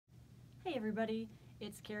Hey everybody,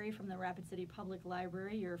 it's Carrie from the Rapid City Public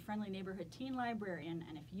Library, your friendly neighborhood teen librarian,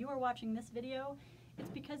 and if you are watching this video, it's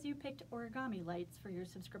because you picked origami lights for your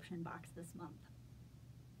subscription box this month.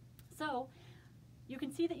 So, you can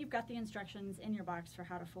see that you've got the instructions in your box for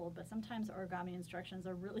how to fold, but sometimes origami instructions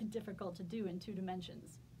are really difficult to do in 2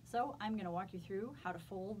 dimensions. So I'm going to walk you through how to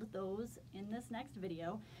fold those in this next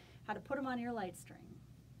video, how to put them on your light string.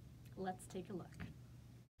 Let's take a look.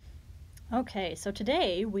 Okay, so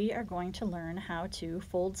today we are going to learn how to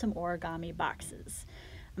fold some origami boxes.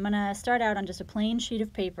 I'm going to start out on just a plain sheet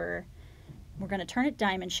of paper. We're going to turn it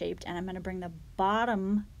diamond shaped, and I'm going to bring the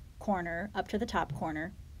bottom corner up to the top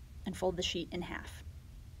corner and fold the sheet in half.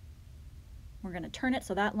 We're going to turn it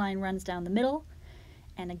so that line runs down the middle,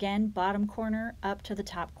 and again, bottom corner up to the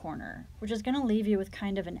top corner, which is going to leave you with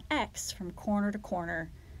kind of an X from corner to corner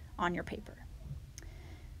on your paper.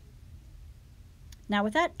 Now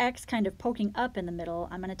with that X kind of poking up in the middle,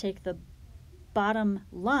 I'm going to take the bottom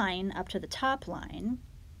line up to the top line,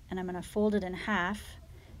 and I'm going to fold it in half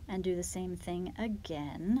and do the same thing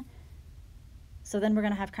again. So then we're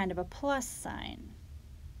going to have kind of a plus sign.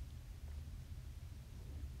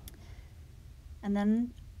 And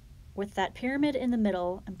then with that pyramid in the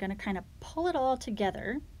middle, I'm going to kind of pull it all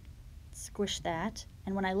together, squish that,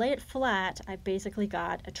 and when I lay it flat, I've basically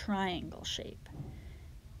got a triangle shape.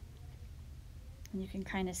 And you can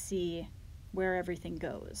kind of see where everything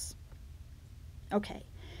goes. Okay,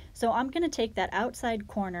 so I'm going to take that outside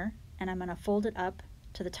corner and I'm going to fold it up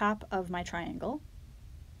to the top of my triangle.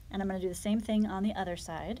 And I'm going to do the same thing on the other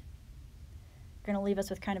side. Going to leave us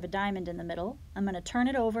with kind of a diamond in the middle. I'm going to turn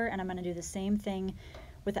it over and I'm going to do the same thing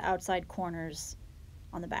with the outside corners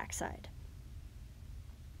on the back side.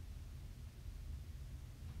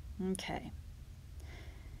 Okay.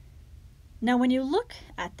 Now when you look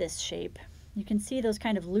at this shape, you can see those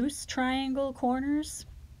kind of loose triangle corners.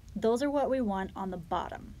 Those are what we want on the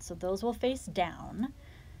bottom. So those will face down.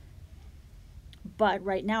 But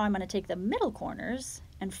right now I'm going to take the middle corners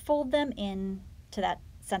and fold them in to that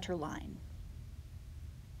center line.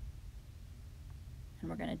 And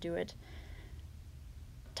we're going to do it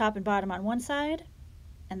top and bottom on one side,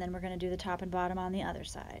 and then we're going to do the top and bottom on the other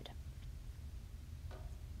side.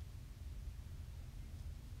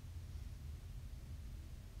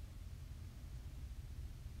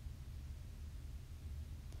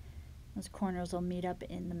 Those corners will meet up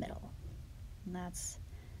in the middle. And that's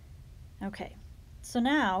okay. So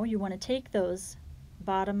now you want to take those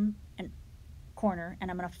bottom and corner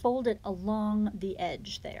and I'm going to fold it along the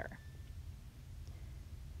edge there.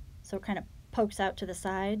 So it kind of pokes out to the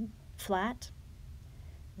side flat.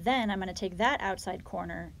 Then I'm going to take that outside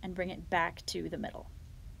corner and bring it back to the middle.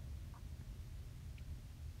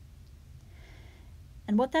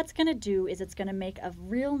 And what that's going to do is it's going to make a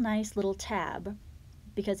real nice little tab,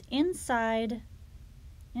 because inside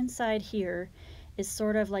here is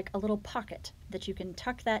sort of like a little pocket that you can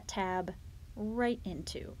tuck that tab right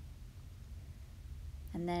into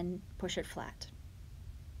and then push it flat.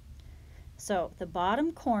 So the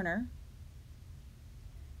bottom corner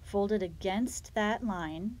folded against that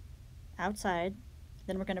line outside,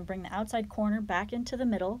 then we're going to bring the outside corner back into the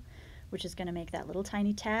middle, which is going to make that little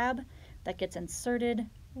tiny tab that gets inserted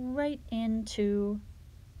right into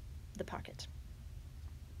the pocket.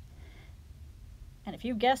 And if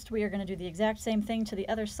you guessed we are going to do the exact same thing to the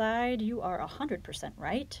other side, you are 100%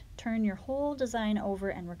 right. Turn your whole design over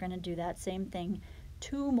and we're going to do that same thing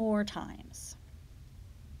 2 more times.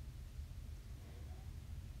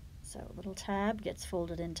 So little tab gets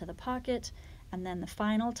folded into the pocket, and then the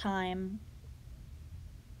final time,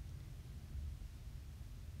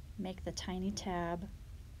 make the tiny tab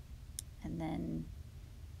and then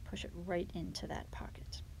push it right into that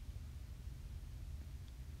pocket.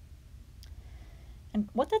 And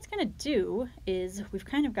what that's going to do is we've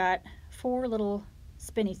kind of got 4 little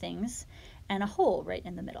spinny things and a hole right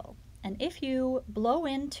in the middle. And if you blow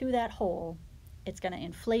into that hole, it's going to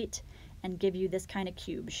inflate and give you this kind of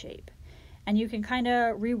cube shape. And you can kind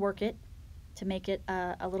of rework it to make it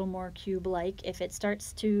a little more cube-like. If it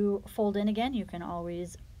starts to fold in again, you can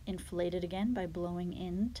always inflate it again by blowing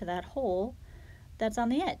into that hole that's on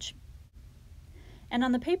the edge. And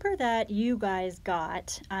on the paper that you guys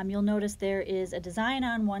got, you'll notice there is a design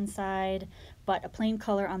on one side, but a plain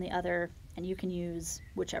color on the other, and you can use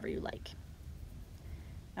whichever you like.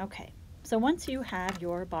 Okay, so once you have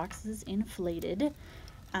your boxes inflated,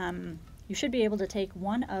 you should be able to take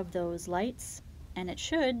one of those lights, and it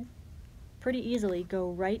should pretty easily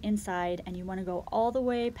go right inside, and you want to go all the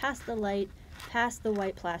way past the light, past the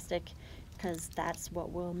white plastic, because that's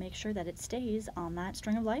what will make sure that it stays on that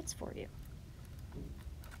string of lights for you.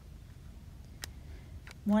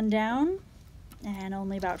 One down, and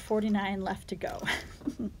only about 49 left to go.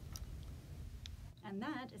 And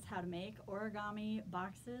that is how to make origami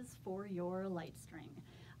boxes for your light string.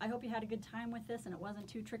 I hope you had a good time with this and it wasn't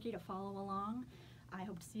too tricky to follow along. I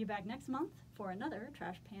hope to see you back next month for another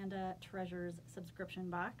Trash Panda Treasures subscription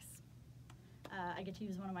box. I get to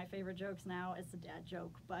use one of my favorite jokes now. It's a dad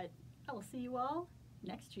joke, but I will see you all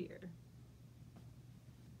next year.